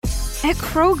At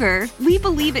Kroger, we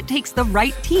believe it takes the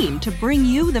right team to bring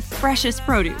you the freshest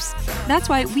produce. That's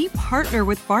why we partner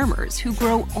with farmers who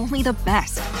grow only the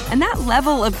best. And that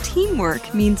level of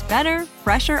teamwork means better,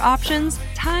 fresher options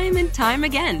time and time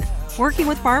again. Working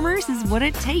with farmers is what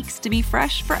it takes to be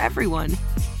fresh for everyone.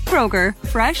 Kroger,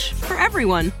 fresh for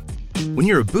everyone. When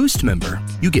you're a Boost member,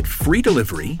 you get free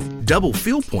delivery, double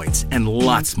fuel points, and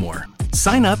lots more.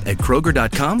 Sign up at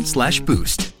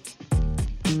Kroger.com/boost.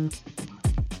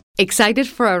 Excited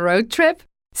for a road trip?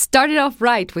 Start it off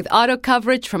right with auto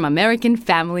coverage from American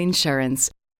Family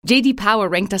Insurance. J.D. Power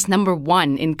ranked us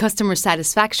 #1 in customer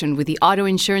satisfaction with the auto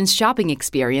insurance shopping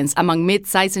experience among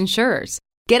mid-size insurers.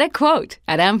 Get a quote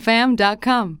at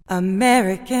amfam.com.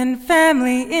 American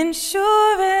Family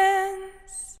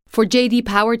Insurance. For J.D.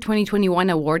 Power 2021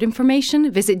 award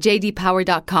information, visit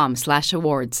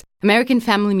jdpower.com/awards. American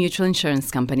Family Mutual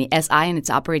Insurance Company, SI and its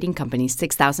operating companies,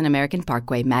 6000 American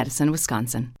Parkway, Madison,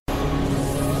 Wisconsin.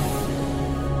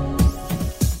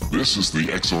 This is the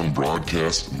X-Zone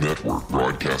Broadcast Network,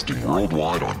 broadcasting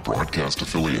worldwide on broadcast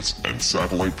affiliates and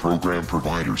satellite program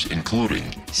providers, including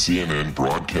CNN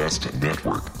Broadcast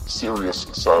Network, Sirius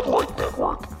Satellite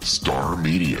Network, Star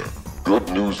Media, Good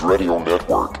News Radio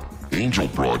Network, Angel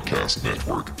Broadcast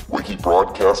Network, Wiki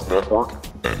Broadcast Network,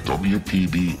 and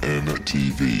WPBN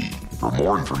TV. For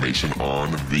more information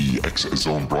on the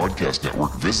X-Zone Broadcast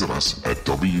Network, visit us at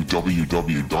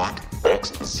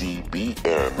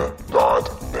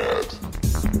www.xzbn.net.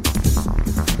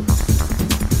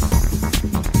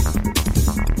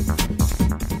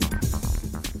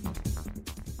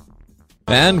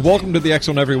 And welcome to the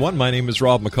X-Zone, everyone. My name is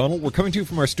Rob McConnell. We're coming to you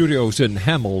from our studios in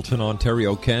Hamilton,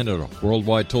 Ontario, Canada.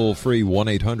 Worldwide toll-free,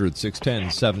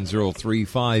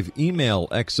 1-800-610-7035. Email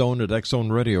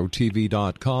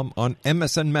xzone@xzoneradiotv.com. On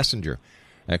MSN Messenger,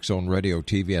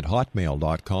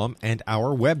 xzoneradiotv@hotmail.com. And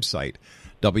our website,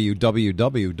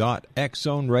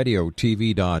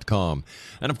 www.xzoneradiotv.com.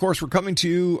 And, of course, we're coming to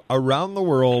you around the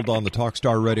world on the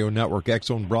Talkstar Radio Network,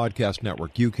 X-Zone Broadcast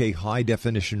Network, UK High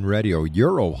Definition Radio,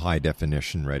 Euro High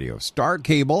Definition Radio, Star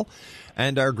Cable,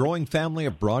 and our growing family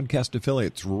of broadcast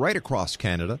affiliates right across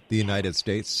Canada, the United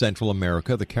States, Central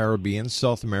America, the Caribbean,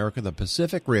 South America, the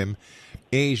Pacific Rim,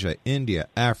 Asia, India,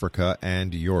 Africa,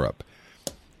 and Europe.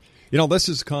 You know, this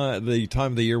is kind of the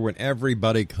time of the year when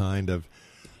everybody kind of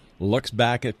looks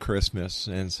back at Christmas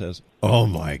and says, oh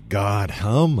my God,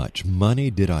 how much money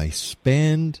did I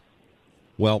spend?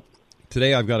 Well,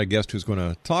 today I've got a guest who's going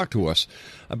to talk to us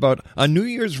about a New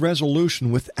Year's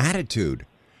resolution with attitude,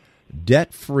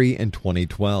 debt-free in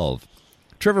 2012.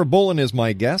 Trevor Bolin is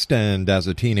my guest, and as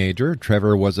a teenager,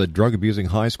 Trevor was a drug-abusing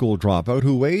high school dropout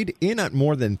who weighed in at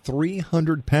more than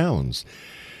 300 pounds.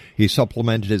 He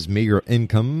supplemented his meager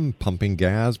income pumping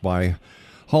gas by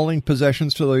hauling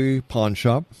possessions to the pawn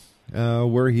shop,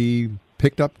 where he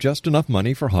picked up just enough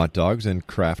money for hot dogs and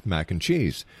Kraft mac and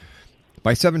cheese.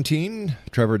 By 17,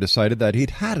 Trevor decided that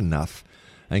he'd had enough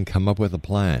and come up with a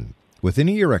plan. Within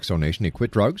a year, X-Zone, he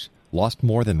quit drugs, lost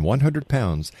more than 100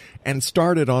 pounds, and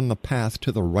started on the path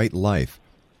to the right life.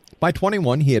 By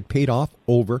 21, he had paid off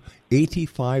over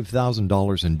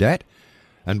 $85,000 in debt,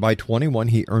 and by 21,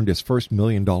 he earned his first $1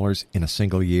 million in a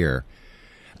single year.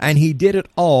 And he did it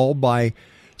all by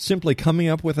simply coming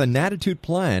up with an attitude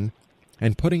plan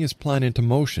and putting his plan into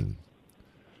motion.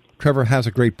 Trevor has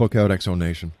a great book out, X-Zone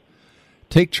Nation.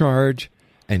 Take charge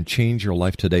and change your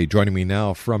life today. Joining me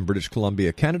now from British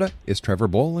Columbia, Canada, is Trevor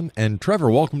Bolin. And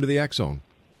Trevor, welcome to the X-Zone.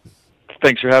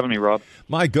 Thanks for having me, Rob.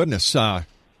 My goodness,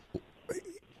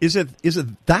 is it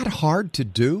that hard to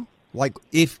do? Like,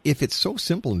 if it's so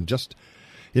simple and just,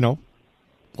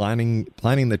 planning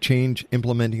the change,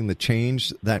 implementing the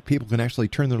change, that people can actually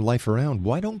turn their life around,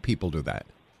 why don't people do that?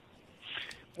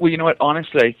 Well, you know what?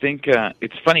 Honestly, I think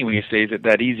it's funny when you say is it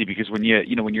that easy, because when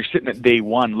when you're sitting at day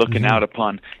one looking out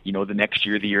upon the next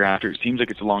year, the year after, it seems like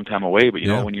it's a long time away. But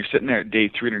when you're sitting there at day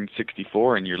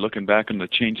 364 and you're looking back on the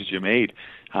changes you made,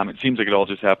 it seems like it all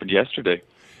just happened yesterday.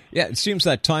 Yeah, it seems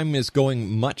that time is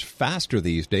going much faster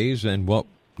these days, and what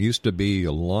used to be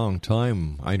a long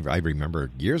time. I remember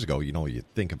years ago, you'd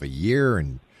think of a year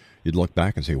and you'd look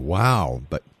back and say, wow.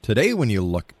 But today when you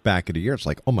look back at a year, it's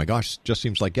like, oh my gosh, it just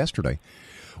seems like yesterday.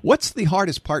 What's the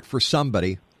hardest part for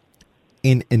somebody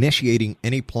in initiating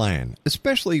any plan,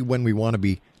 especially when we want to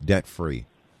be debt-free?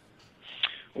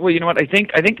 Well, you know what? I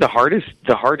think the hardest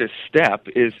step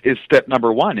is step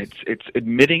number one. It's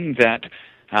admitting that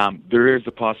there is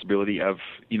the possibility of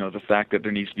the fact that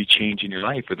there needs to be change in your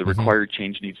life, or the required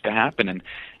change needs to happen,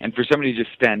 and for somebody to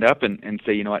just stand up and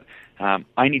say,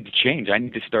 I need to change. I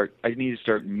need to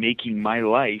start making my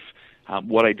life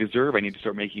what I deserve. I need to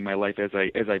start making my life as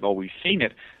I've always seen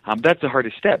it. That's the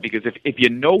hardest step, because if you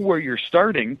know where you're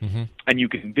starting and you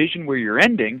can envision where you're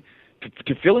ending,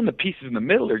 to fill in the pieces in the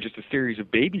middle are just a series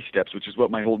of baby steps, which is what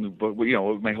my whole new book,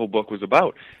 my whole book was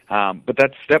about. But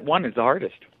that step one is the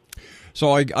hardest.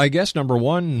 So I guess number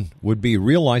one would be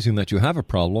realizing that you have a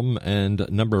problem, and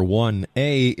number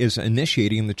 1A is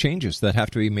initiating the changes that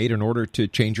have to be made in order to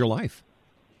change your life.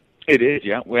 It is,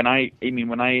 yeah. When I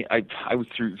was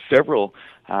through several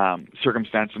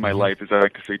circumstances in my life, as I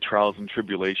like to say, trials and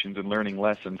tribulations and learning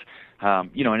lessons. And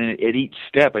at each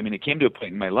step, it came to a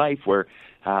point in my life where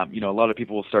a lot of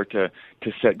people will start to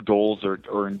set goals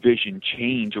or envision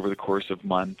change over the course of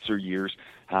months or years.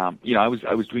 I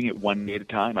was doing it one day at a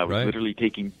time. I was literally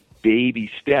taking baby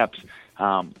steps,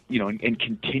 and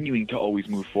continuing to always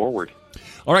move forward.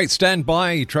 All right, stand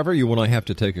by, Trevor. You and I have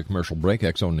to take a commercial break.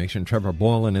 X-Zone Nation, Trevor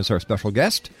Bolin is our special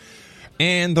guest.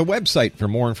 And the website for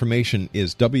more information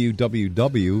is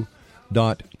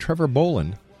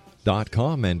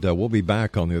www.trevorbolin.com. And we'll be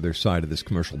back on the other side of this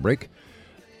commercial break.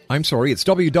 I'm sorry, it's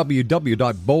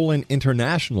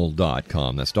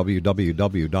www.bolininternational.com. That's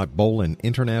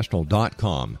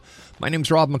www.bolininternational.com. My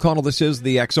name's Rob McConnell. This is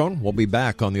the X-Zone. We'll be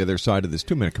back on the other side of this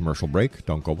 2-minute commercial break.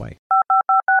 Don't go away.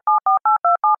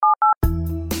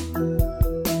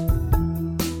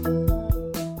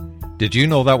 Did you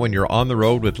know that when you're on the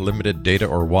road with limited data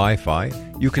or Wi-Fi,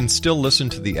 you can still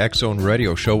listen to the X-Zone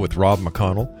radio show with Rob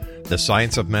McConnell, The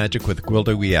Science of Magic with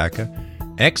Gwilda Wiyaka,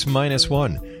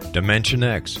 X-1, Dimension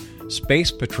X,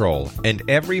 Space Patrol, and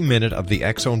every minute of the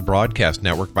X-Zone broadcast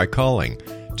network by calling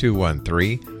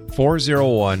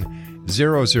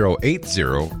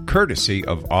 213-401-0080, courtesy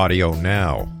of Audio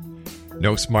Now.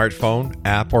 No smartphone,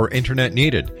 app, or internet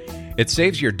needed. It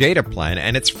saves your data plan,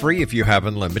 and it's free if you have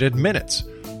unlimited minutes.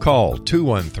 Call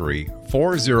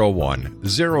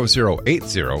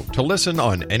 213-401-0080 to listen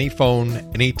on any phone,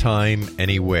 anytime,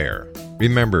 anywhere.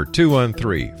 Remember,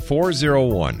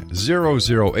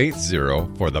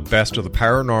 213-401-0080 for the best of the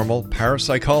paranormal,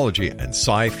 parapsychology, and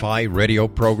sci-fi radio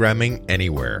programming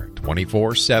anywhere,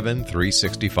 24/7,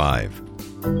 365.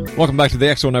 Welcome back to the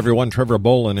X-Zone, everyone. Trevor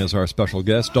Bolin is our special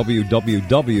guest.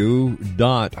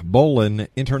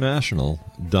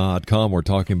 www.bolininternational.com. We're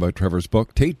talking about Trevor's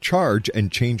book, Take Charge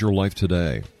and Change Your Life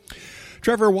Today.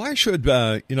 Trevor, why should,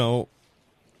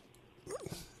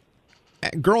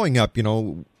 growing up,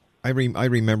 I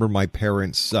remember my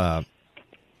parents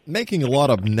making a lot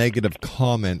of negative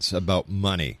comments about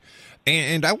money.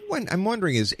 And I'm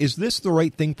wondering, is this the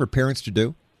right thing for parents to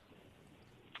do?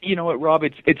 You know what, Rob?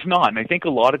 It's not, and I think a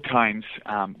lot of times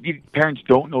parents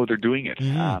don't know they're doing it.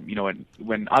 And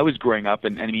when I was growing up,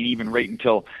 and even right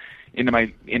until into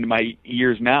my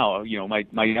years now,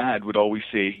 my dad would always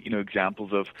say,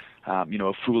 examples of a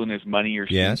fool and his money or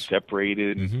being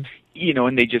separated, and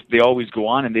they always go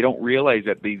on, and they don't realize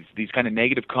that these kind of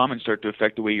negative comments start to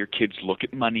affect the way your kids look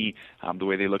at money, the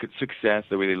way they look at success,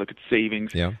 the way they look at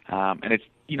savings, and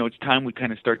it's time we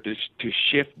kind of start to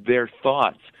shift their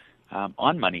thoughts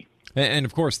on money. And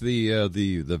of course,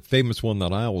 the famous one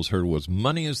that I always heard was,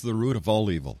 money is the root of all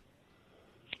evil.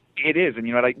 It is, and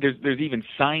there's even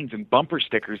signs and bumper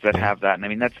stickers that have that, and I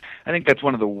think that's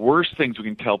one of the worst things we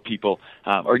can tell people,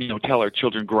 or tell our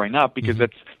children growing up, because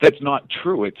that's not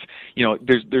true. It's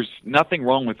there's nothing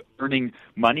wrong with earning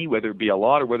money, whether it be a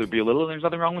lot or whether it be a little, and there's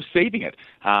nothing wrong with saving it.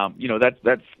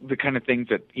 That's the kind of things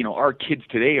that our kids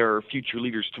today are our future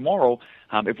leaders tomorrow.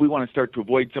 If we want to start to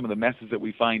avoid some of the messes that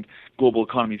we find global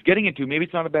economies getting into, maybe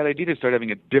it's not a bad idea to start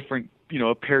having a different,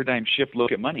 paradigm shift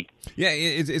look at money. Yeah,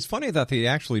 it's funny that they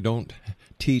actually don't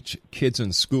teach kids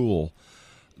in school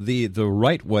the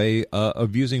right way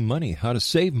of using money, how to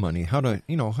save money, how to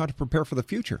prepare for the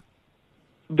future.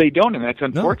 They don't, and that's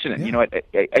unfortunate. No,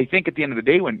 yeah. I think at the end of the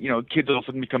day, when kids all of a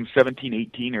sudden become 17,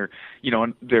 18, or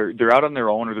and they're out on their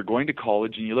own, or they're going to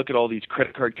college, and you look at all these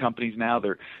credit card companies now,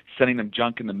 they're sending them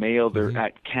junk in the mail. They're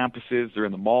at campuses, they're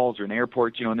in the malls, or in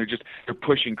airports, and they're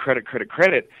pushing credit.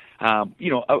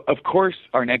 Of course,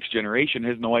 our next generation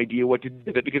has no idea what to do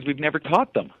with it because we've never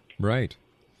taught them. Right.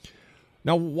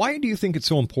 Now, why do you think it's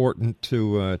so important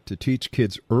to teach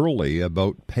kids early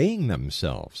about paying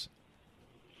themselves?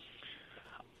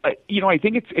 I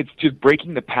think it's just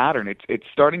breaking the pattern. It's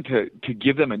starting to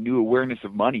give them a new awareness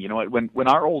of money. When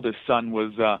our oldest son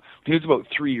was he was about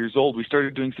 3 years old, we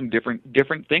started doing some different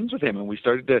things with him, and we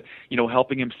started to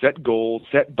helping him set goals,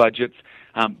 set budgets.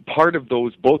 Part of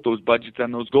both those budgets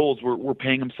and those goals were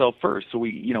paying himself first. So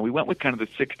we went with kind of the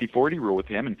 60-40 rule with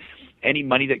him, and any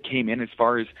money that came in as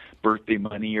far as birthday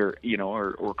money or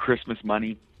or Christmas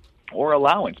money, or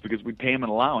allowance, because we'd pay him an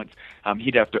allowance.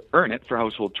 He'd have to earn it for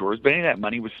household chores, but any of that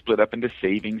money was split up into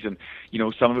savings, and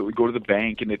some of it would go to the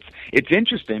bank. And it's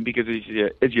interesting because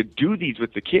as you do these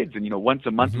with the kids, and once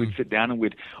a month we'd sit down and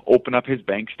we'd open up his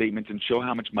bank statements and show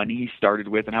how much money he started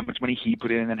with and how much money he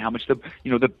put in and how much the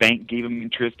bank gave him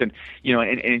interest, and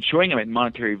and showing him in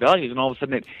monetary values. And all of a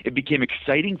sudden it became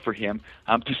exciting for him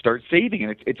to start saving,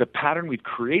 and it's a pattern we've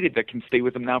created that can stay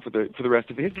with him now for the rest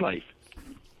of his life.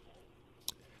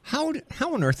 How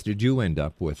on earth did you end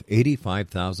up with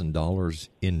 $85,000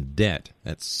 in debt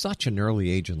at such an early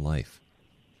age in life?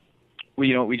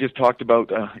 Well, we just talked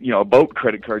about about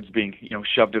credit cards being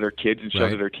shoved at our kids and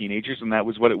shoved at our teenagers, and that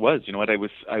was what it was.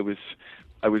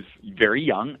 I was very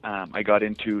young. I got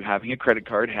into having a credit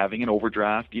card, having an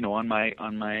overdraft, on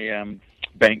my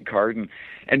bank card,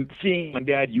 and seeing my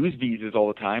dad use visas all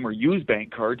the time, or use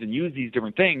bank cards and use these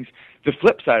different things. The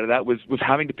flip side of that was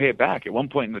having to pay it back. At one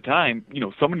point in the time,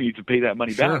 someone needs to pay that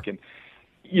money back, and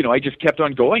I just kept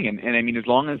on going, and I mean, as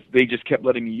long as they just kept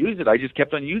letting me use it, I just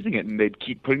kept on using it, and they'd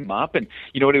keep putting them up. And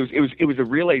it was a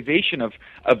realization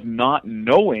of not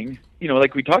knowing,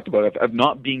 like we talked about, of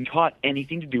not being taught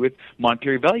anything to do with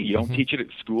monetary value. You don't teach it at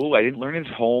school. I didn't learn it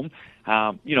at home.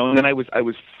 And then I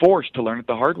was forced to learn it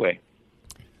the hard way.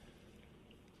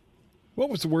 What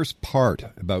was the worst part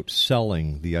about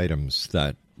selling the items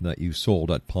that you sold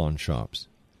at pawn shops?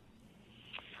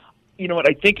 You know what?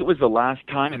 I think it was the last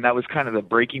time, and that was kind of the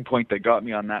breaking point that got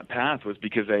me on that path, was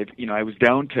because I was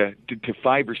down to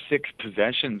 5 or 6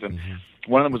 possessions, and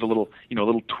one of them was a little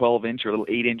 12-inch or a little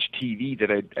 8-inch TV that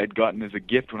I'd gotten as a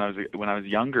gift when I was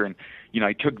younger, and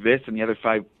I took this and the other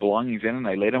 5 belongings in, and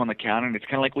I laid them on the counter. And it's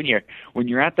kind of like when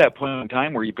you're at that point in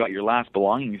time where you've got your last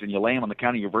belongings and you lay them on the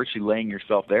counter, you're virtually laying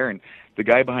yourself there, and the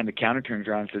guy behind the counter turns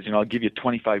around and says, I'll give you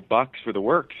 $25 for the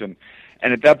works. And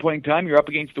at that point in time, you're up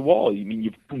against the wall. I mean,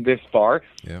 you've come this far.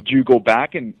 Yeah. Do you go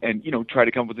back and try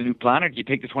to come up with a new plan, or do you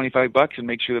take the $25 and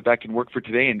make sure that can work for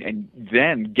today, and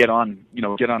then get on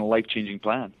a life-changing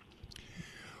plan?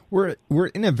 We're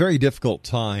in a very difficult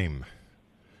time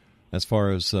as far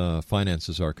as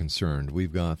finances are concerned.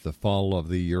 We've got the fall of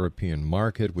the European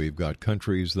market. We've got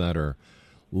countries that are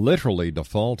literally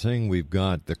defaulting. We've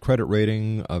got the credit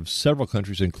rating of several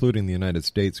countries, including the United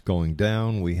States, going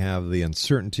down. We have the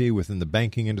uncertainty within the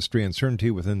banking industry,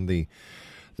 uncertainty within the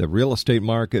real estate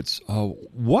markets.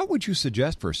 What would you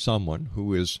suggest for someone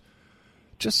who is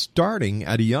just starting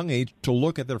at a young age to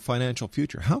look at their financial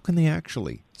future? How can they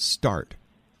actually start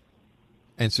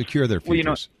and secure their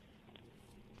futures?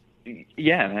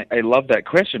 Yeah, I love that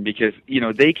question, because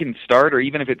they can start, or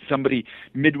even if it's somebody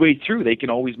midway through, they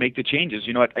can always make the changes.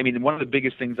 You know what I mean? One of the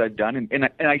biggest things I've done, and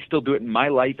I still do it in my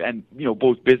life, and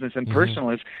both business and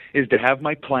personal, is to have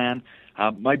my plan,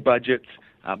 my budgets,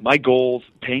 my goals,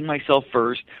 paying myself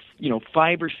first.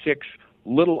 5 or 6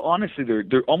 little, honestly,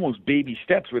 they're almost baby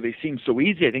steps where they seem so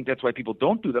easy. I think that's why people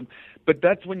don't do them. But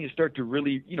that's when you start to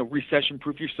really,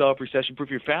 recession-proof yourself, recession-proof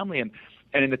your family. And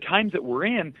in the times that we're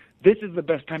in, this is the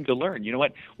best time to learn. You know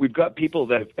what? We've got people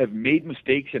that have made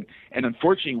mistakes, and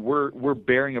unfortunately, we're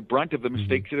bearing a brunt of the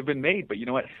mistakes that have been made. But you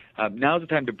know what? Now's the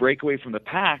time to break away from the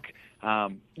pack,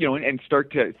 and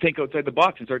start to think outside the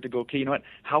box and start to go, okay, you know what?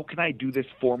 How can I do this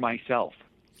for myself?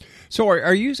 So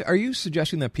are you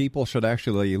suggesting that people should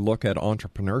actually look at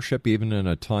entrepreneurship even in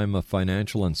a time of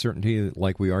financial uncertainty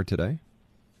like we are today?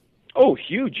 Oh,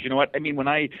 huge. You know what? I mean, when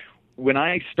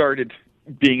I started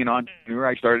being an entrepreneur,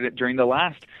 I started it during the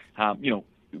last,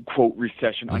 quote,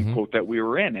 recession, unquote, that we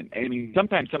were in. And I mean,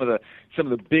 sometimes some of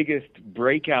the biggest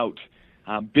breakout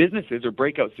businesses or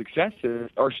breakout successes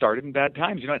are started in bad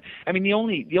times. You know what? I mean, the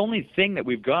only thing that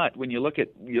we've got when you look at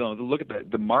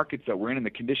the markets that we're in and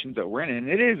the conditions that we're in, and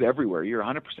it is everywhere. You're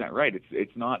 100% right.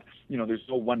 It's not, there's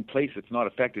no one place that's not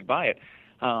affected by it.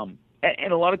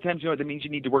 And a lot of times, that means you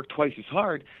need to work twice as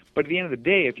hard. But at the end of the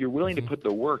day, if you're willing to put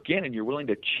the work in and you're willing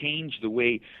to change the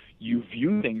way you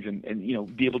view things, and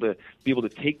be able to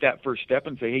take that first step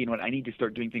and say, hey, I need to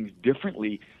start doing things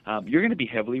differently, you're going to be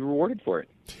heavily rewarded for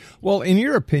it. Well, in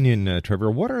your opinion,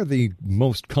 Trevor, what are the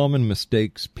most common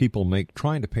mistakes people make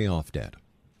trying to pay off debt?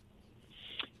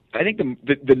 I think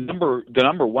the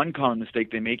number one common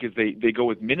mistake they make is they go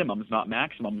with minimums, not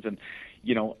maximums, and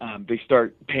they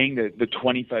start paying the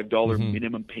 $25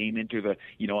 minimum payment, or the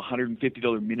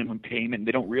 $150 minimum payment. And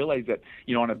they don't realize that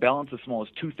on a balance as small as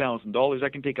 $2,000,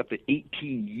 that can take up to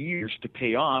 18 years to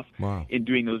pay off. Wow. In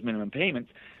doing those minimum payments.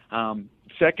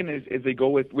 Second is they go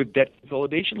with debt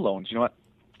consolidation loans. You know what?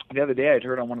 The other day, I'd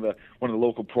heard on one of the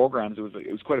local programs. It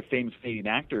was quite a famous Canadian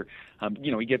actor.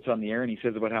 He gets on the air and he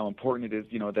says about how important it is,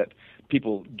 that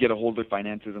people get a hold of their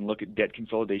finances and look at debt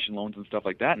consolidation loans and stuff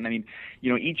like that. And I mean,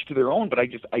 each to their own. But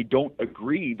I don't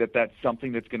agree that that's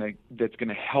something that's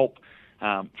gonna help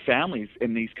families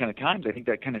in these kind of times. I think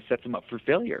that kind of sets them up for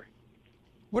failure.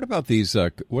 What about these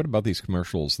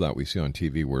commercials that we see on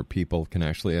TV where people can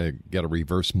actually get a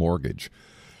reverse mortgage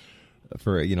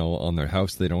for on their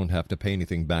house? They don't have to pay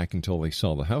anything back until they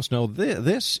sell the house. Now,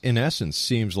 this in essence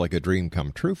seems like a dream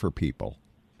come true for people.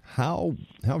 How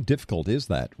difficult is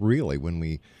that really when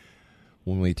we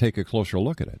take a closer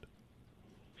look at it?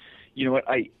 You know what,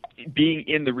 being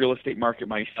in the real estate market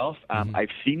myself,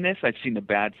 I've seen this. I've seen the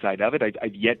bad side of it.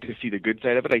 I've yet to see the good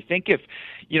side of it. I think if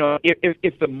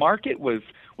the market was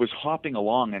hopping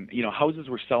along and houses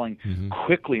were selling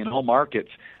quickly in all markets,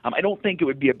 I don't think it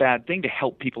would be a bad thing to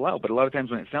help people out. But a lot of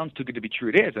times when it sounds too good to be true,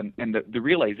 it is. And the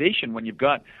realization when you've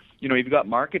got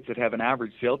markets that have an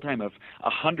average sale time of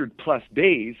 100+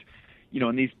 days,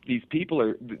 and these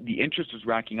people the interest is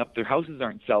racking up. Their houses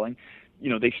aren't selling.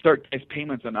 They start as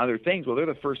payments on other things. Well, they're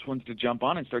the first ones to jump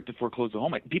on and start to foreclose the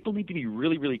home. People need to be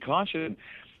really, really cautious,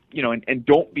 and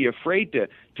don't be afraid to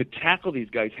tackle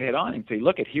these guys head on and say,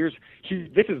 look,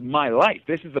 this is my life.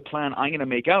 This is the plan I'm going to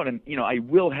make out, and I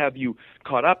will have you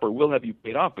caught up or will have you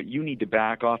paid off, but you need to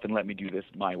back off and let me do this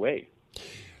my way.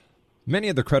 Many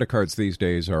of the credit cards these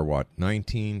days are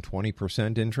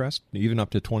 19-20% interest, even up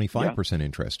to 25%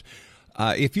 interest.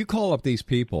 If you call up these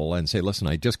people and say, listen,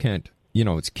 I just can't,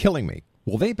 it's killing me.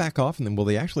 Will they back off, and then will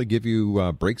they actually give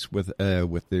you breaks with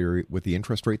the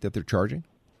interest rate that they're charging?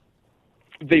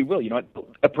 They will.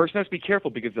 A person has to be careful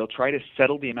because they'll try to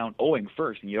settle the amount owing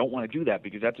first, and you don't want to do that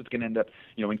because that's what's going to end up,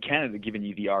 in Canada giving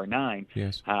you the R9.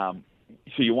 Yes.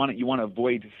 So you want to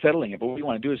avoid settling it. But what you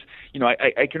want to do is,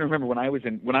 I can remember when I was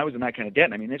in that kind of debt.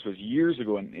 And I mean, this was years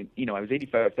ago, and I was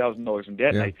 $85,000 in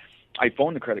debt. Yeah. And I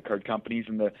phoned the credit card companies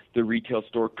and the retail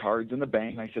store cards and the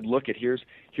bank, and I said, look, here's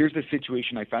the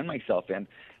situation I found myself in.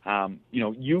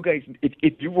 You guys,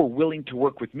 if you were willing to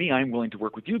work with me, I'm willing to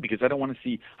work with you because I don't want to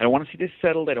see this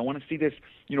settled. I don't want to see this,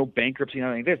 bankruptcy and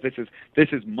everything. This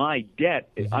is my debt.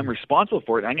 Mm-hmm. I'm responsible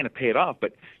for it. I'm going to pay it off.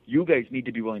 But you guys need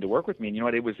to be willing to work with me. And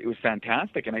it was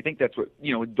fantastic. And I think that's what,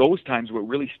 those times what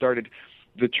really started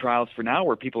the trials for now,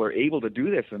 where people are able to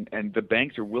do this and the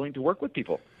banks are willing to work with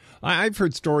people. I've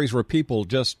heard stories where people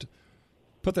just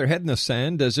put their head in the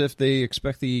sand as if they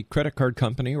expect the credit card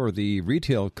company or the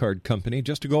retail card company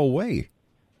just to go away.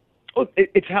 Oh,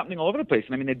 it's happening all over the place.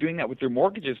 And I mean, they're doing that with their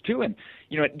mortgages too. And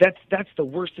that's the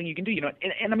worst thing you can do.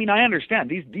 And I mean, I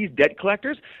understand these debt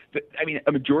collectors.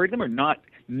 A majority of them are not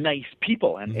nice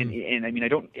people. And and I mean, I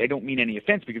don't mean any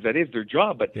offense because that is their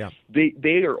job. But yeah.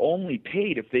 they are only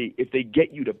paid if they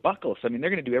get you to buckle. So I mean, they're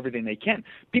going to do everything they can.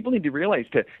 People need to realize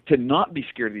to not be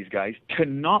scared of these guys, to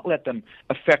not let them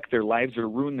affect their lives or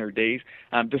ruin their days.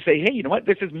 To say, hey, you know what?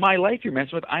 This is my life you're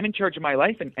messing with. I'm in charge of my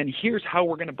life, and here's how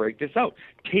we're going to break this out.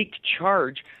 Take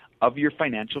charge of your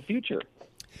financial future.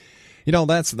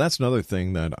 That's another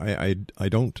thing that I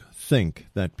don't think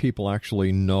that people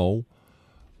actually know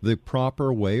the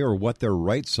proper way or what their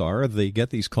rights are. They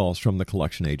get these calls from the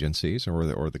collection agencies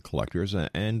or the collectors,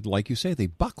 and like you say, they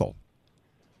buckle.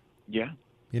 Yeah.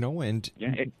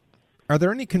 Are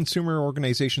there any consumer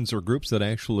organizations or groups that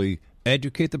actually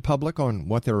educate the public on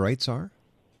what their rights are?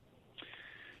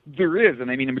 There is,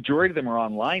 and I mean, a majority of them are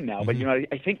online now. But I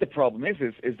think the problem is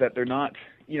that they're not.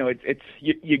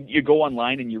 You go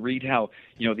online and you read how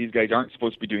these guys aren't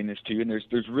supposed to be doing this to you, and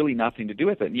there's really nothing to do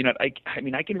with it. I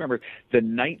can remember the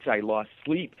nights I lost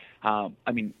sleep.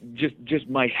 Just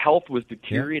my health was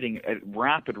deteriorating at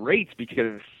rapid rates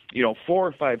because 4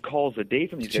 or 5 calls a day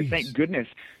from these guys. Thank goodness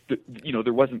that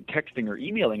there wasn't texting or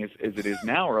emailing as it is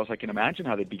now, or else I can imagine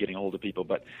how they'd be getting a hold of people.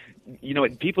 But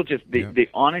people just they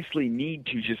honestly need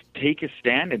to just take a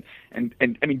stand and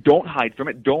I mean, don't hide from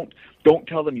it. Don't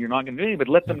tell them you're not going to do anything, but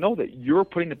let them know that you're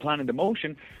putting the plan into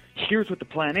motion. Here's what the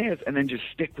plan is, and then just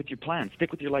stick with your plan.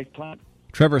 Stick with your life plan.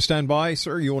 Trevor, stand by,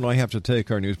 sir. You and I have to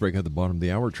take our news break at the bottom of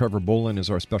the hour. Trevor Bolin is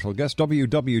our special guest.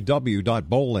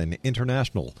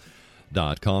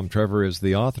 www.bolininternational.com. Trevor is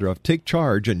the author of Take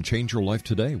Charge and Change Your Life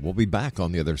Today. We'll be back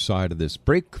on the other side of this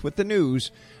break with the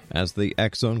news as the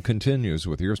X Zone continues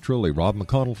with yours truly, Rob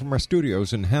McConnell, from our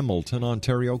studios in Hamilton,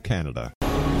 Ontario, Canada.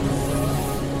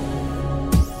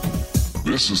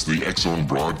 This is the X Zone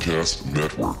Broadcast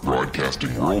Network,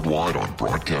 broadcasting worldwide on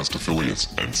broadcast affiliates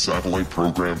and satellite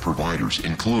program providers,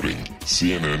 including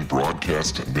CNN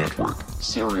Broadcast Network,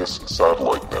 Sirius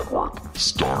Satellite Network,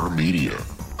 Star Media,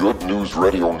 Good News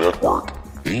Radio Network,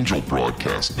 Angel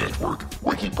Broadcast Network,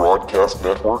 Wiki Broadcast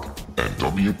Network, and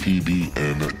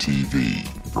WPBN TV.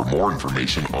 For more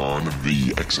information on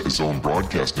the X Zone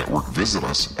Broadcast Network, visit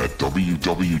us at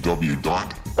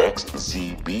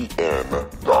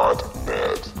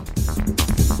www.xzbn.net.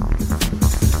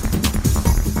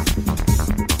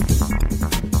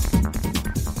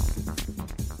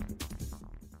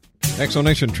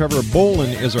 Exonation Trevor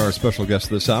Bolin is our special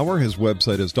guest this hour. His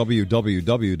website is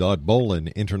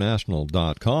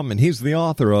www.bolininternational.com, and he's the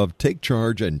author of Take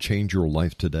Charge and Change Your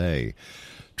Life Today.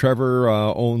 Trevor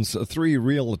owns 3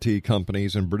 realty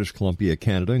companies in British Columbia,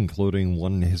 Canada, including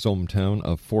one in his hometown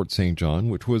of Fort St. John,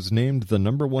 which was named the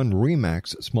 #1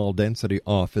 RE/MAX small-density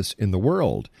office in the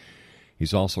world.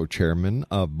 He's also chairman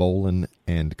of Bolin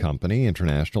 & Company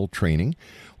International Training,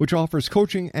 which offers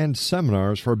coaching and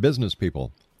seminars for business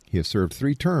people. He has served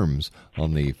 3 terms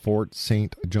on the Fort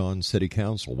St. John City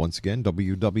Council. Once again,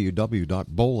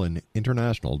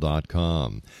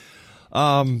 www.bolininternational.com.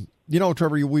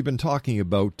 Trevor, we've been talking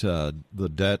about the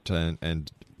debt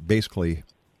and basically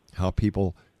how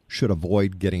people should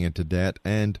avoid getting into debt.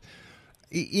 And,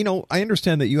 I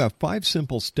understand that you have 5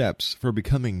 simple steps for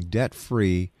becoming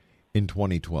debt-free in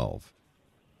 2012.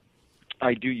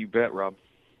 I do, you bet, Rob.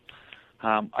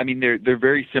 They're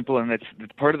very simple, and that's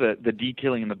part of the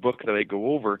detailing in the book that I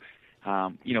go over.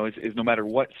 Is no matter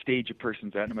what stage a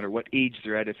person's at, no matter what age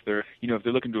they're at, if they're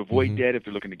looking to avoid debt, if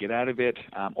they're looking to get out of it,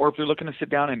 or if they're looking to sit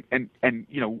down and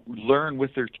learn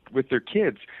with their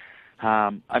kids.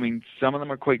 Some of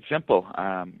them are quite simple.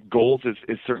 Goals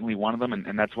is certainly one of them,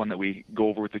 and that's one that we go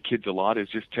over with the kids a lot. Is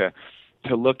just to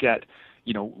look at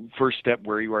first step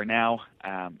where you are now,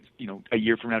 a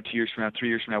year from now, 2 years from now, 3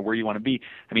 years from now, where you want to be.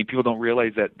 People don't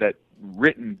realize that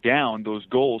written down, those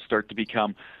goals start to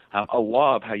become a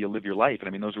law of how you live your life.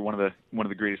 And those are one of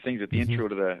the greatest things. At the intro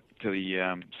to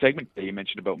the segment that you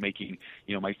mentioned about making,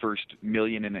 my first $1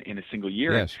 million in a single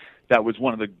year. Yes. That was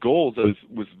one of the goals that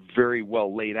was very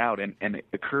well laid out, and it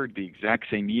occurred the exact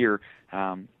same year,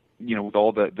 with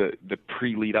all the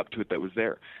pre-lead up to it that was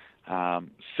there.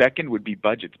 Second would be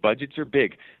budgets. Budgets are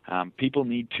big. People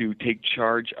need to take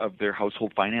charge of their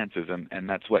household finances, and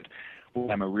that's what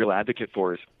I'm a real advocate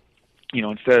for is,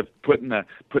 instead of putting the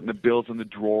bills in the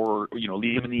drawer, or,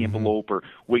 leave them in the envelope, or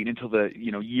waiting until the,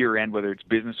 year end, whether it's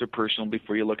business or personal,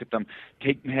 before you look at them,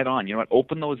 take them head on.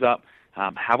 Open those up,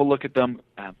 have a look at them,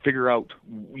 figure out,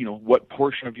 what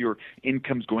portion of your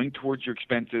income's going towards your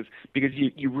expenses, because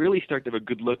you really start to have a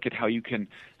good look at how you can,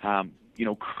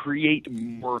 create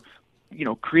more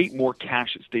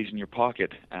cash that stays in your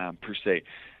pocket, per se.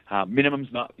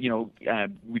 Minimums, not,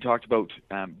 we talked about,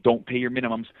 don't pay your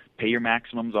minimums, pay your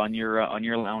maximums on your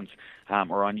allowance,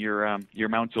 or on your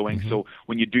amount owing. So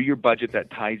when you do your budget,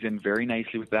 that ties in very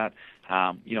nicely with that.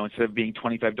 Instead of being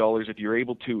 $25, if you're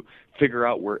able to figure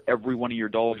out where every one of your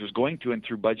dollars is going to, and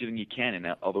through budgeting you can,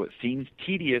 and although it seems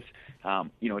tedious,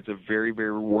 it's a very,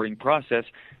 very rewarding process.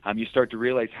 You start to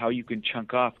realize how you can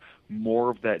chunk off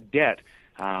more of that debt.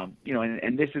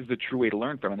 And this is the true way to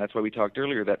learn from, and that's why we talked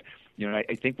earlier that,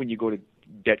 I think when you go to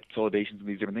debt consolidations and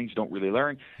these different things, you don't really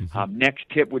learn. Next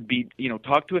tip would be,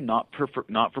 talk to a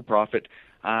not-for-profit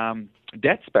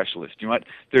debt specialist.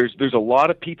 There's a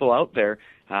lot of people out there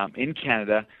in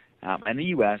Canada and the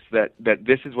U.S. that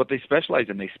this is what they specialize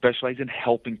in. They specialize in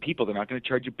helping people. They're not going to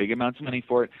charge you big amounts of money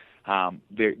for it.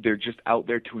 They're just out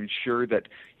there to ensure that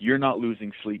you're not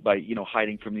losing sleep by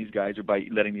hiding from these guys or by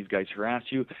letting these guys harass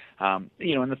you. On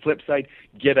the flip side,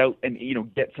 get out and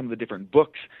get some of the different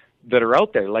books that are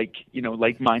out there, like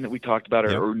mine that we talked about,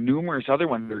 or numerous other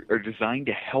ones that are designed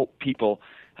to help people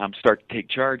start to take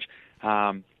charge.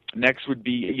 Next would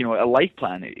be a life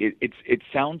plan. It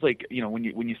sounds like when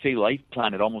you say life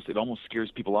plan, it almost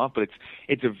scares people off, but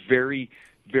it's a very,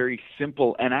 very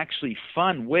simple and actually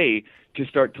fun way to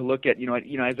start to look at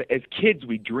as kids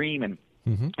we dream and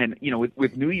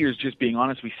with New Year's, just being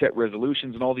honest, we set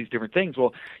resolutions and all these different things.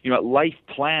 Well, life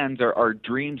plans are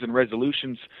dreams and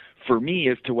resolutions for me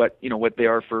as to what they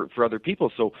are for other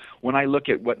people. So when I look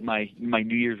at what my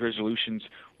New Year's resolutions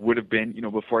would have been,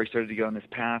 before I started to get on this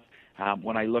path,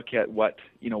 when I look at what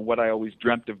I always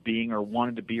dreamt of being or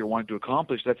wanted to be or wanted to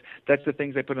accomplish, that's the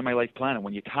things I put in my life plan. And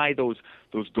when you tie those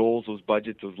goals, those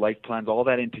budgets, those life plans, all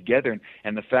that in together,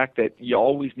 and the fact that you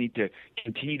always need to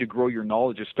continue to grow your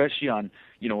knowledge, especially on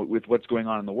with what's going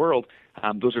on in the world,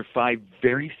 those are 5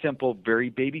 very simple, very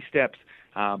baby steps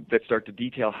that start to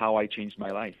detail how I changed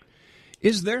my life.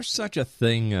 Is there such a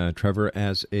thing, Trevor,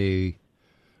 as an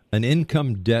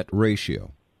income debt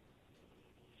ratio?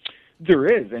 There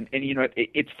is, and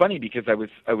it's funny because I was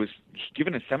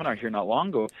given a seminar here not long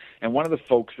ago, and one of the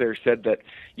folks there said that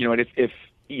if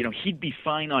he'd be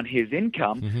fine on his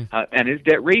income and his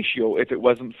debt ratio if it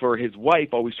wasn't for his wife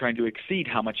always trying to exceed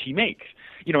how much he makes.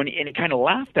 And he kind of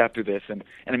laughed after this, and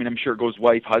I mean, I'm sure it goes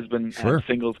wife, husband,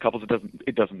 singles, couples.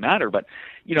 It doesn't matter. But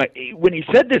when he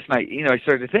said this, and I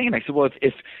started to think, and I said, well,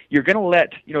 if you're going to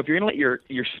let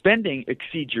your spending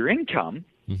exceed your income,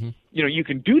 you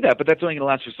can do that, but that's only going to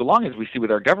last for so long, as we see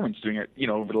with our governments doing it,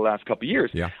 over the last couple of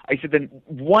years. Yeah. I said, then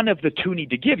one of the two need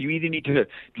to give. You either need to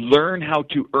learn how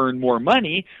to earn more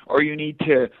money, or you need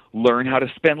to learn how to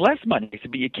spend less money. I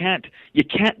said, but you can't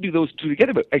do those two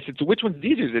together. But I said, so which one's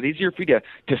easier? Is it easier for you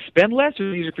to spend less, or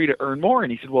is it easier for you to earn more?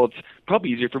 And he said, well, it's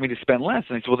probably easier for me to spend less.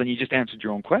 And I said, well, then you just answered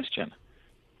your own question.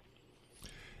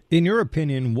 In your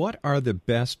opinion, what are the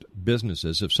best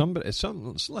businesses?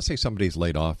 Let's say somebody's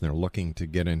laid off and they're looking to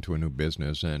get into a new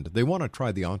business and they want to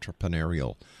try the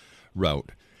entrepreneurial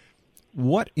route.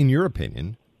 What, in your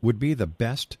opinion, would be the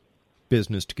best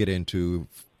business to get into,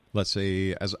 let's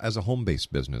say, as a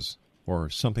home-based business, or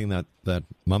something that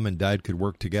mom and dad could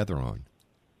work together on?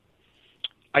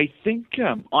 I think,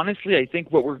 honestly,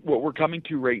 what we're coming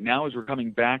to right now is we're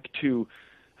coming back to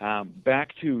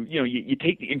you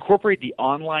incorporate the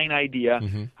online idea,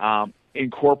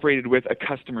 incorporated with a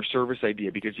customer service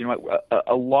idea, because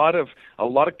a lot of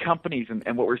companies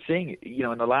and what we're seeing,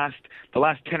 in the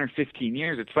last 10 or 15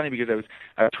 years. It's funny because I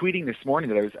was tweeting this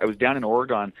morning that I was down in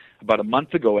Oregon about a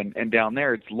month ago, and down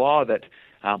there it's law that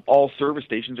all service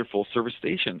stations are full service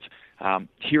stations.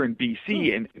 Here in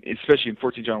BC, and especially in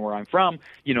Fort St. John, where I'm from,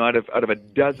 out of a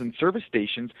dozen service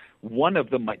stations, one of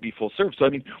them might be full service. So I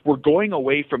mean, we're going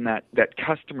away from that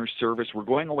customer service. We're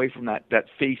going away from that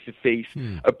face-to-face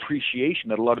appreciation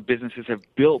that a lot of businesses have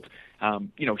built,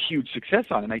 huge success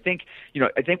on. And I think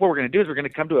what we're going to do is we're going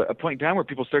to come to a point in time where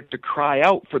people start to cry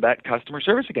out for that customer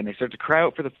service again. They start to cry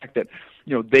out for the fact that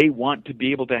they want to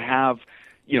be able to have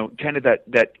kind of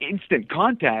that instant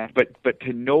contact, but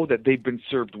to know that they've been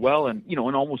served well and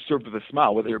almost served with a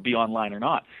smile, whether it be online or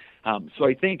not. So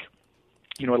I think,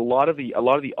 a lot of the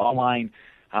online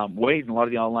ways and a lot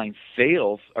of the online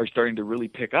sales are starting to really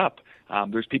pick up.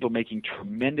 There's people making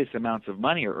tremendous amounts of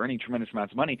money or earning tremendous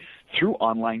amounts of money through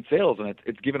online sales, and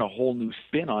it's given a whole new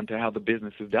spin onto how the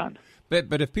business is done.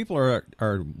 But if people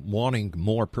are wanting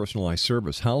more personalized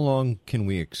service, how long can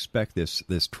we expect this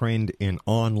trend in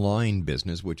online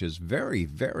business, which is very,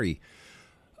 very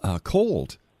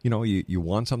cold? You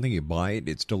want something, you buy it,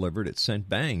 it's delivered, it's sent,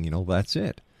 bang, that's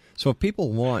it. So if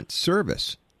people want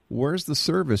service, where's the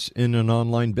service in an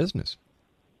online business?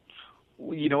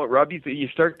 You know what, Rob? You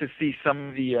start to see some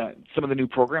of the new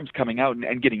programs coming out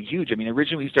and getting huge. I mean,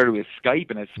 originally we started with Skype,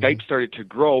 and as Skype started to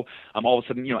grow, all of a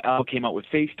sudden, Apple came out with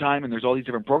FaceTime, and there's all these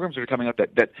different programs that are coming out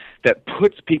that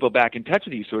puts people back in touch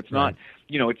with you. So it's not,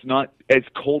 it's not as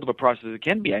cold of a process as it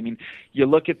can be. I mean, you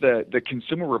look at the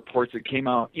consumer reports that came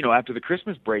out, after the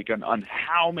Christmas break on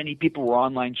how many people were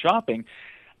online shopping.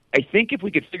 I think if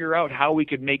we could figure out how we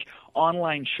could make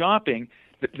online shopping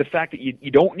the fact that you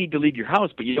don't need to leave your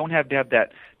house, but you don't have to have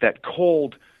that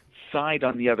cold side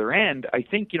on the other end, I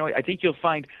think you'll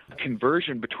find a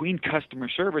conversion between customer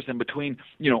service and between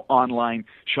online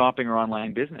shopping or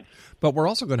online business. But we're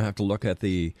also going to have to look at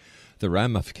the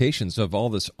ramifications of all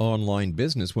this online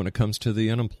business when it comes to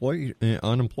the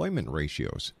unemployment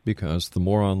ratios, because the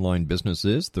more online business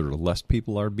is, the less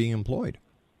people are being employed.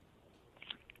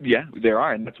 Yeah, there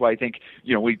are, and that's why I think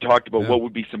we talked about what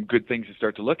would be some good things to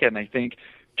start to look at, and I think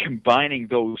combining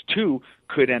those two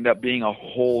could end up being a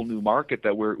whole new market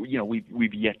that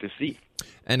we've yet to see.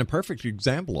 And a perfect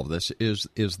example of this is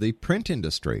the print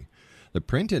industry. The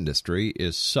print industry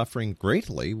is suffering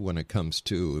greatly when it comes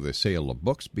to the sale of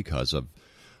books because of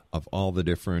all the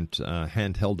different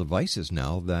handheld devices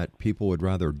now that people would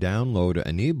rather download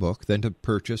an ebook than to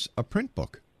purchase a print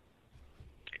book.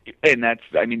 And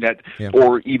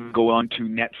or even go on to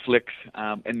Netflix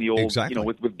and the old,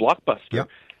 with Blockbuster.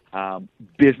 Yep.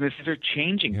 Businesses are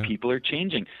changing. Yeah. People are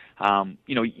changing.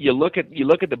 You look at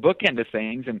the book end of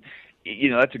things, and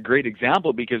that's a great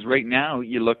example because right now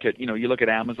you look at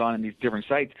Amazon and these different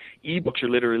sites. Ebooks are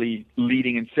literally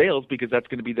leading in sales because that's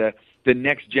going to be the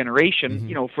next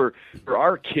generation. For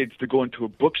our kids to go into a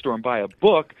bookstore and buy a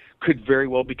book could very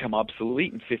well become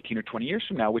obsolete in 15 or 20 years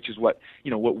from now, which is what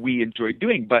we enjoy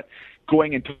doing. But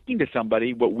going and talking to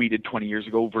somebody, what we did 20 years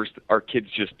ago versus our kids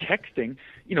just texting,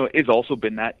 has also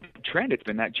been that trend. It's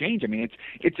been that change. I mean,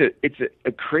 it's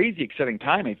a crazy exciting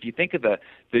time. If you think of the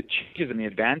changes and the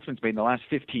advancements made in the last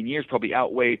 15 years, probably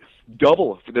outweigh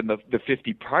double than the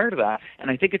 50 prior to that.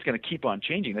 And I think it's going to keep on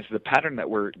changing. This is a pattern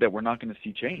that we're not going to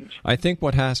see change. I think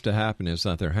what has to happen is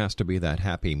that there has to be that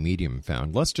happy medium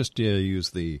found. Let's just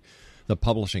use the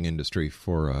publishing industry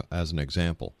for as an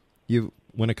example.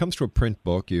 when it comes to a print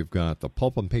book, you've got the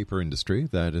pulp and paper industry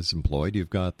that is employed. You've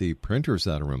got the printers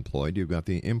that are employed. You've got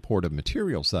the import of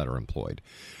materials that are employed.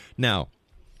 Now,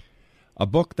 a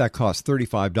book that costs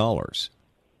 $35,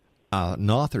 an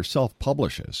author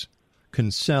self-publishes,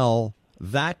 can sell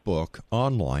that book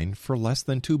online for less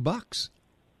than $2.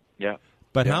 Yeah.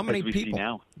 But yeah, how many people?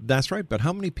 Now. That's right. But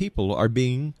how many people are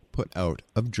being put out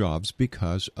of jobs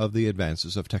because of the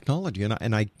advances of technology?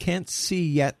 And I can't see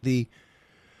yet the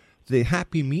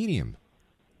happy medium.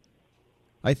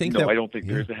 I think I don't think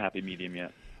there's a happy medium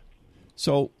yet.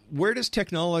 So where does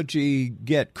technology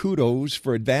get kudos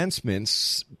for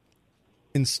advancements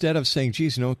instead of saying,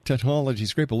 geez,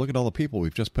 technology's great, but look at all the people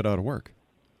we've just put out of work?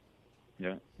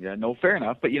 Yeah, no, fair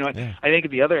enough. But, I think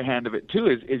the other hand of it, too,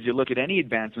 is you look at any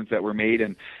advancements that were made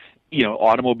in,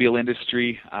 automobile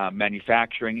industry,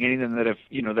 manufacturing, anything that have,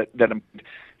 that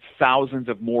thousands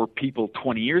of more people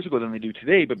 20 years ago than they do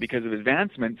today, but because of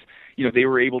advancements, they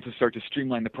were able to start to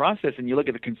streamline the process. And you look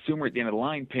at the consumer at the end of the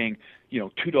line paying,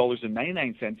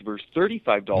 $2.99 versus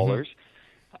 $35. Mm-hmm.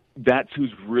 That's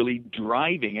who's really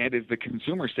driving it, is the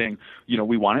consumer saying,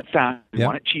 we want it fast, we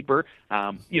want it cheaper.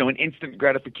 And instant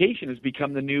gratification has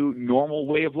become the new normal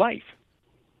way of life.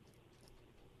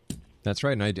 That's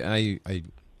right. And I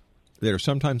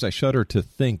sometimes I shudder to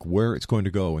think where it's going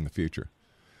to go in the future.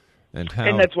 And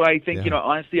that's why I think,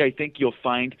 honestly, I think you'll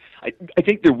find, I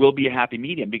think there will be a happy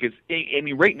medium because,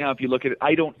 right now, if you look at it,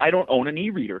 I don't own an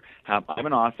e-reader. I'm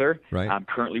an author. Right. I'm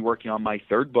currently working on my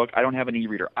third book. I don't have an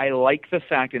e-reader. I like the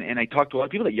fact, and I talk to a lot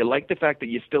of people, that you like the fact that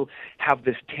you still have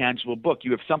this tangible book.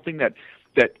 You have something that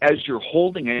as you're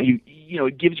holding it,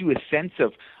 it gives you a sense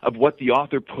of what the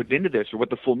author put into this or what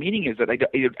the full meaning is that I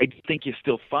think you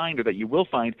still find, or that you will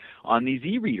find, on these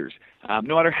e-readers.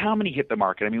 No matter how many hit the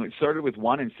market. I mean, it started with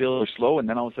one and still slow, and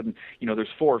then all of a sudden, there's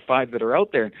 4 or 5 that are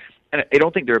out there. And I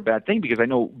don't think they're a bad thing because I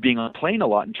know, being on a plane a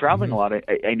lot and traveling a lot,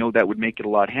 I know that would make it a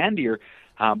lot handier.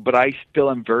 But I still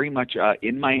am very much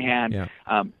in my hand.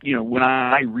 Yeah. When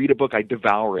I read a book, I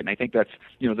devour it. And I think that's,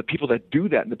 the people that do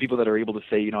that and the people that are able to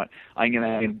say, I'm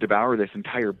going to devour this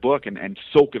entire book and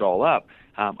soak it all up.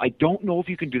 I don't know if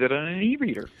you can do that on an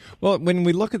e-reader. Well, when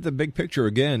we look at the big picture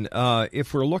again,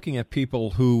 if we're looking at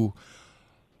people who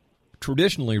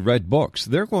traditionally read books,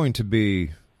 they're going to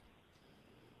be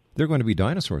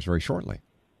dinosaurs very shortly.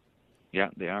 Yeah,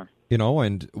 they are.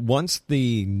 And once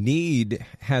the need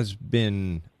has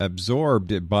been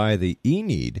absorbed by the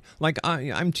e-need, like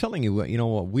I'm telling you,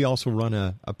 we also run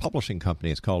a publishing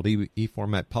company. It's called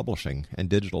eFormat Publishing and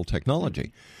Digital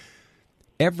Technology.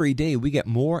 Every day we get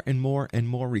more and more and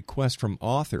more requests from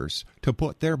authors to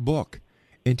put their book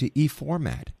into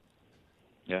e-format.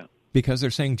 Yeah. Because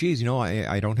they're saying, geez,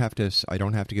 I don't have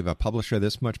to give a publisher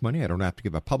this much money. I don't have to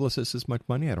give a publicist this much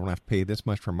money. I don't have to pay this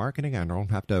much for marketing. I don't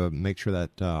have to make sure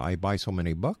that I buy so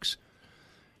many books.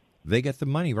 They get the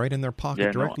money right in their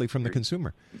pocket directly from the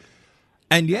consumer.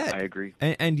 And yet, I agree.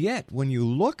 And yet, when you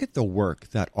look at the work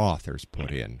that authors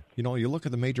put in, you look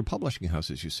at the major publishing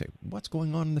houses, you say, what's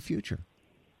going on in the future?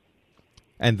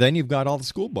 And then you've got all the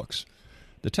school books,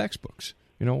 the textbooks,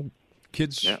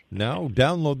 Kids now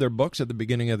download their books at the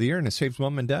beginning of the year, and it saves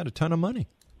mom and dad a ton of money.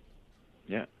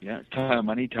 Yeah, a ton of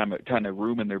money, ton of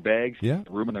room in their bags,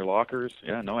 room in their lockers.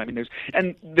 Yeah, no, I mean,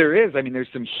 there's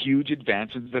some huge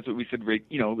advancements. That's what we said,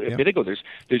 a bit ago. There's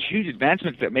huge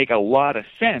advancements that make a lot of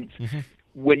sense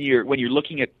when you're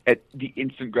looking at the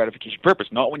instant gratification purpose,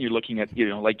 not when you're looking at,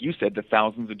 like you said, the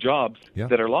thousands of jobs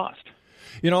that are lost.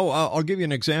 I'll give you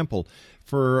an example.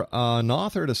 For an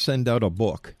author to send out a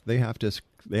book, they have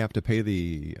to pay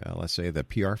the, let's say, the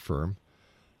PR firm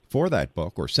for that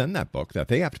book, or send that book that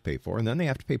they have to pay for, and then they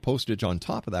have to pay postage on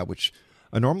top of that, which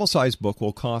a normal-sized book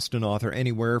will cost an author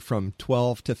anywhere from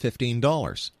 $12 to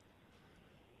 $15.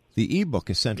 The ebook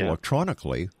is sent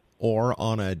electronically or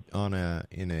in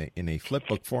a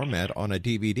flipbook format on a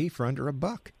DVD for under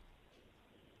 $1.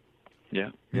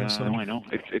 Yeah, I know.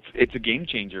 It's a game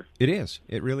changer. It is.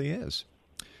 It really is.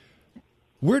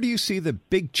 Where do you see the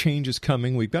big changes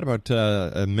coming? We've got about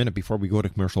a minute before we go to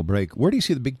commercial break. Where do you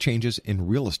see the big changes in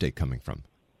real estate coming from?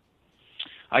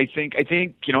 I think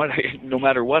no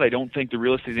matter what, I don't think the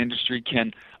real estate industry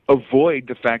can avoid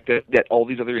the fact that all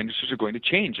these other industries are going to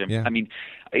change. I mean,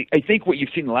 I think what you've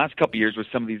seen the last couple of years with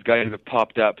some of these guys that have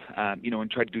popped up,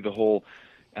 and tried to do the whole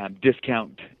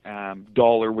discount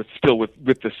dollar with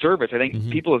the service. I think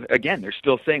people, again, they're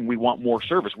still saying we want more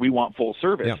service. We want full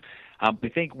service. Yeah. I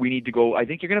think we need to go. I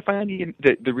think you're going to find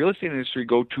the real estate industry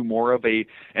go to more of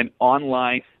an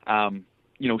online,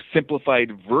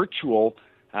 simplified virtual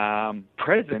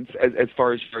presence as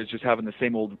far as just having the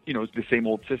same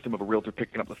old system of a realtor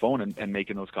picking up the phone and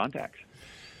making those contacts.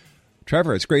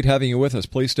 Trevor, it's great having you with us.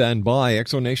 Please stand by.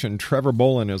 Exonation Trevor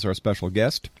Bolin is our special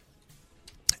guest.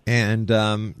 And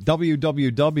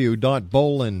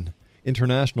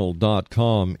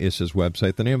www.bolininternational.com is his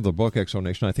website. The name of the book,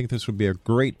 Exonation, I think this would be a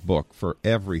great book for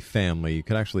every family. You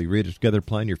can actually read it together,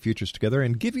 plan your futures together,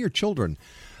 and give your children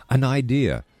an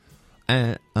idea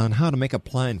on how to make a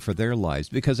plan for their lives.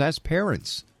 Because as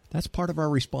parents, that's part of our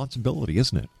responsibility,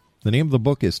 isn't it? The name of the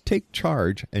book is Take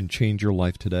Charge and Change Your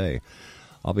Life Today.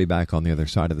 I'll be back on the other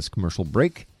side of this commercial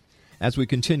break as we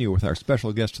continue with our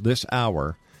special guest this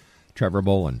hour, Trevor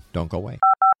Bolin. Don't go away.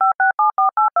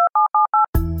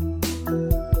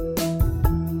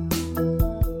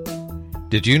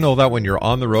 Did you know that when you're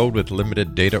on the road with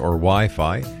limited data or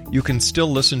Wi-Fi, you can still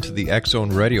listen to the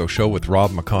X-Zone Radio Show with Rob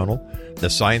McConnell,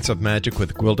 The Science of Magic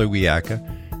with Gwilda Wiyaka,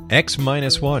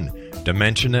 X-1,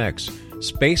 Dimension X,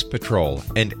 Space Patrol,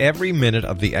 and every minute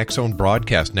of the X-Zone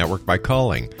Broadcast Network by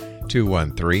calling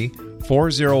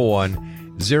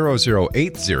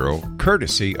 213-401-0080,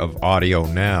 courtesy of Audio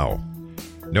Now.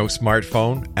 No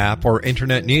smartphone, app, or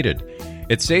internet needed.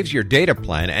 It saves your data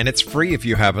plan, and it's free if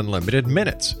you have unlimited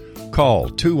minutes. Call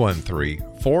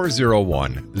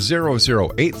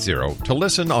 213-401-0080 to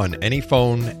listen on any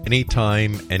phone,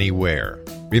 anytime, anywhere.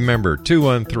 Remember,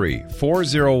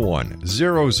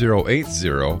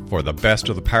 213-401-0080 for the best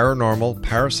of the paranormal,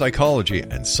 parapsychology,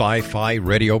 and sci-fi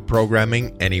radio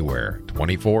programming anywhere,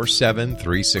 24/7,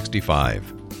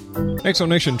 365.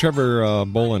 Exonation Trevor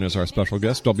Bolin is our special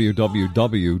guest,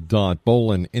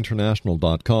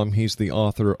 www.bolininternational.com. He's the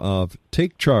author of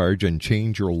Take Charge and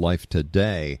Change Your Life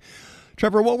Today.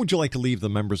 Trevor, what would you like to leave the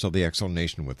members of the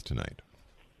Exonation with tonight?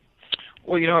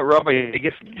 Well, you know what, Rob, I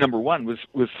guess number one was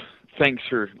thanks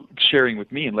for sharing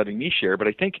with me and letting me share, but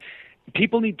I think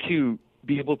people need to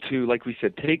be able to, like we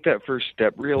said, take that first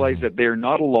step, realize that they're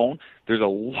not alone. There's a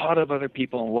lot of other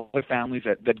people and a lot of families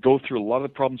that go through a lot of the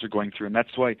problems they're going through, and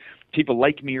that's why people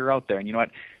like me are out there. And you know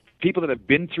what? People that have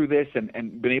been through this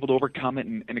and been able to overcome it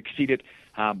and exceed it,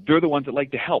 they're the ones that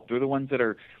like to help. They're the ones that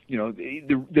are, you know,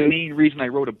 the main reason I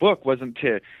wrote a book wasn't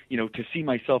to see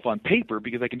myself on paper,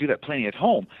 because I can do that plenty at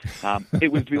home.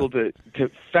 It was to be able to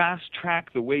fast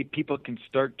track the way people can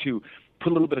start to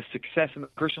put a little bit of success in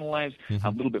their personal lives, a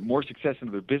little bit more success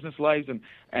into their business lives,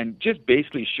 and just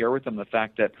basically share with them the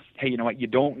fact that, hey, you know what, you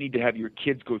don't need to have your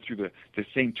kids go through the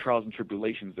same trials and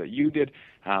tribulations that you did.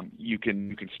 You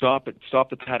can stop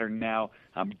the pattern now,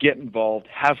 get involved,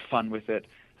 have fun with it,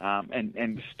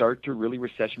 and start to really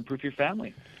recession-proof your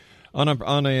family. On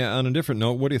a different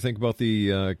note, what do you think about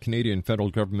the Canadian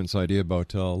federal government's idea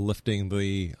about lifting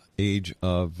the age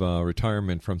of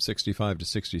retirement from 65 to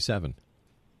 67?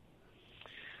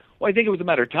 Well, I think it was a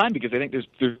matter of time, because I think there's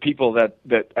people that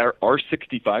are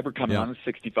 65 or coming on to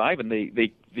 65, and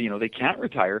they can't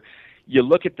retire. You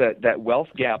look at that wealth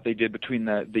gap they did between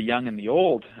the young and the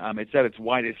old. It's at its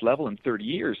widest level in 30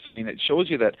 years. I mean, it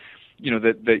shows you that, you know,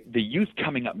 the youth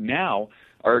coming up now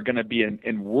are going to be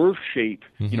in worse shape,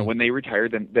 you know, when they retire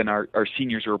than our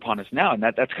seniors are upon us now, and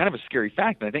that's kind of a scary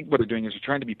fact. And I think what they're doing is they're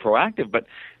trying to be proactive, but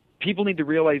people need to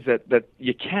realize that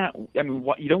you can't. I mean,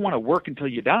 you don't want to work until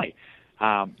you die.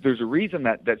 There's a reason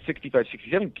that 65,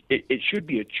 67, it should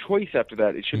be a choice after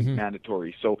that. It shouldn't be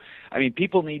mandatory. So, I mean,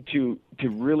 people need to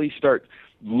really start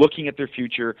looking at their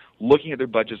future, looking at their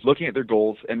budgets, looking at their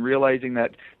goals, and realizing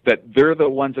that they're the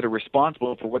ones that are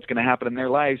responsible for what's going to happen in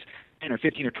their lives 10 or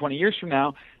 15 or 20 years from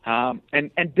now,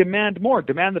 and demand more,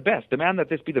 demand the best, demand that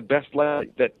this be the best life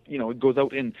that, you know, it goes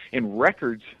out in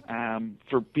records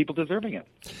for people deserving it.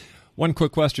 One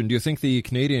quick question. Do you think the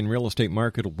Canadian real estate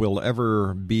market will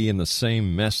ever be in the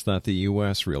same mess that the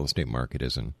U.S. real estate market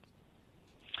is in?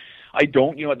 I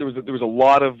don't. You know, there was a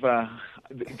lot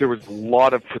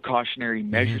of precautionary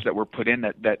measures that were put in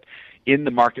that in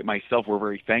the market myself we're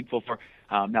very thankful for.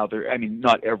 Now,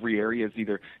 not every area is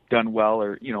either done well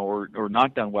or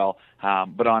not done well.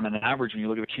 But on an average, when you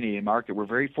look at the Canadian market, we're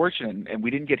very fortunate, and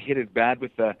we didn't get hit as bad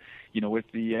with the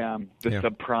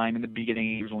subprime in the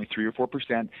beginning. It was only 3 or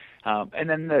 4%, and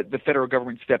then the federal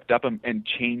government stepped up and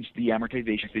changed the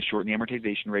amortizations. They shortened the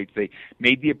amortization rates. They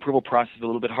made the approval process a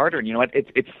little bit harder. And you know what?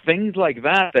 It's things like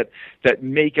that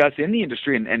make us in the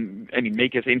industry and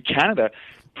make us in Canada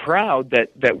proud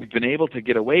that we've been able to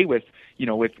get away with, you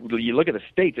know, with you look at the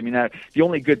States. I mean, the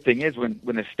only good thing is when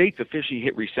the States officially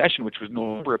hit recession, which was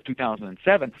November of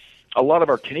 2007, a lot of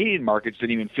our Canadian markets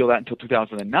didn't even feel that until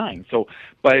 2009. So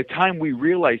by the time we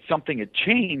realized something had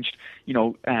changed,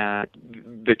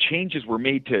 the changes were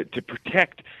made to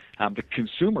protect the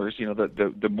consumers,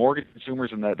 the mortgage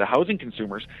consumers and the housing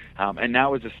consumers. And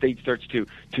now as the state starts to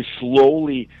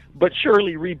slowly but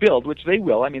surely rebuild, which they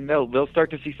will, I mean, they'll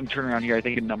start to see some turnaround here, I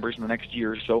think, in numbers in the next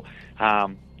year or so.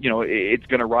 It's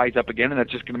going to rise up again, and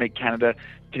that's just going to make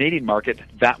Canadian market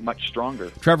that much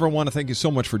stronger. Trevor, I want to thank you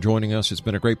so much for joining us. It's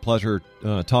been a great pleasure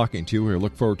talking to you. We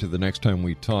look forward to the next time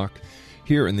we talk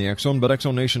here in the X Zone. But X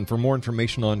Zone Nation, for more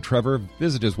information on Trevor,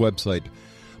 visit his website,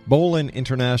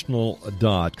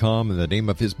 BolinInternational.com, and the name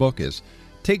of his book is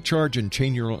Take Charge and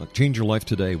Change Your Life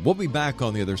Today. We'll be back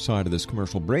on the other side of this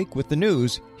commercial break with the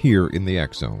news here in the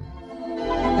X Zone.